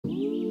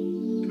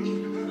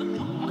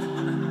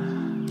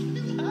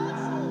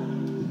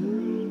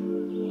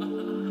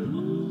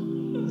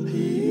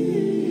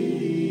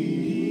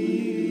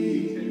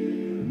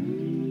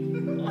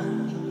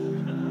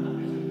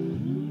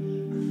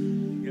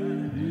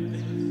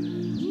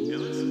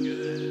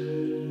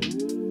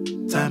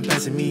Time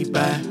passing me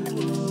by.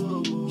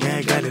 Yeah,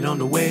 I got it on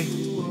the way.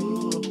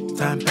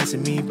 Time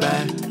passing me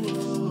by.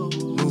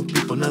 New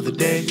people another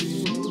day.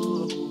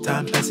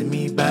 Time passing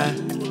me by.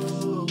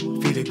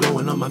 Feel it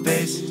growing on my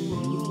face.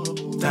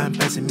 Time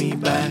passing me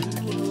by.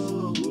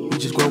 We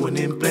just growing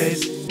in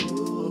place.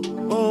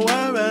 Oh,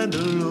 I ran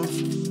aloof.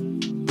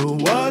 The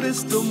water's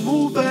still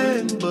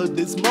moving, but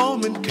this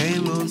moment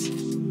can't lose.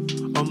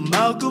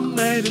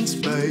 Amalgamating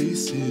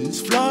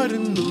spaces,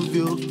 flooding the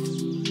view.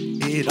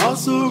 It all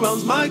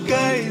surrounds my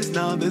gaze,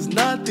 now there's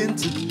nothing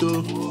to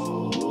do.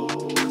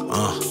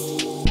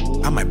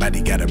 My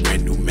body got a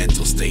brand new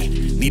mental state.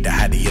 Need to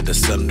hide the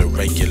sun to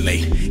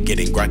regulate.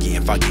 Getting groggy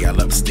and foggy all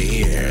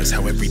upstairs.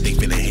 How everything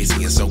feeling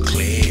hazy and so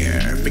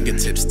clear.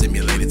 Fingertips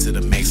stimulated to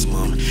the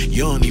maximum.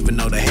 You don't even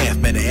know the half,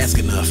 better ask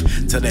enough.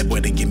 Tell that boy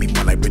to give me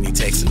more like Britney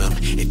texting him.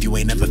 If you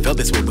ain't never felt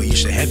this way, well you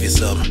should have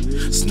yourself.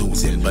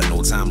 Snoozing, but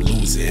no time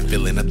losing.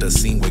 Filling up the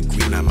scene with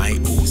green, I might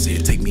ooze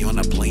it. Take me on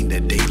a plane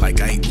that day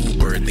like I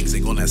Uber. Things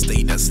ain't gonna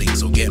stay the same,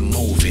 so get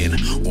moving.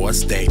 Or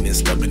stagnant,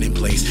 stubborn in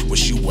place.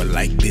 Wish you were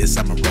like this,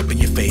 I'ma rub in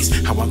your face.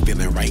 How I'm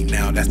feeling right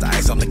now, that's the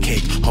ice on the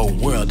cake. Whole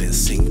world in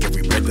sync,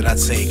 every breath that I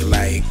take.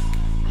 Like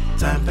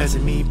time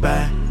passing me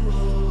by.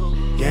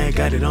 Yeah, I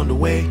got it on the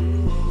way.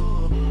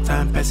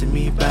 Time passing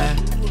me by.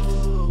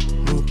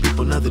 New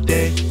people another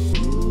day.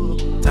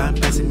 Time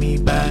passing me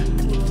by.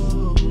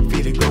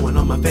 Feel it growing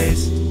on my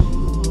face.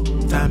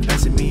 Time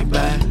passing me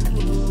by.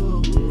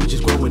 We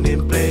just growing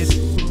in place.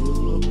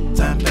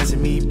 Time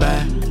passing me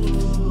by.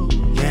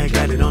 Yeah, I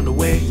got it on the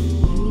way.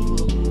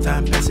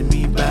 Time passing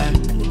me by.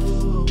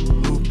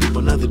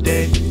 Another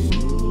day,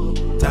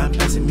 time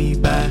passing me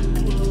by.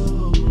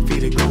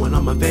 Feel it growing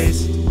on my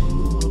face.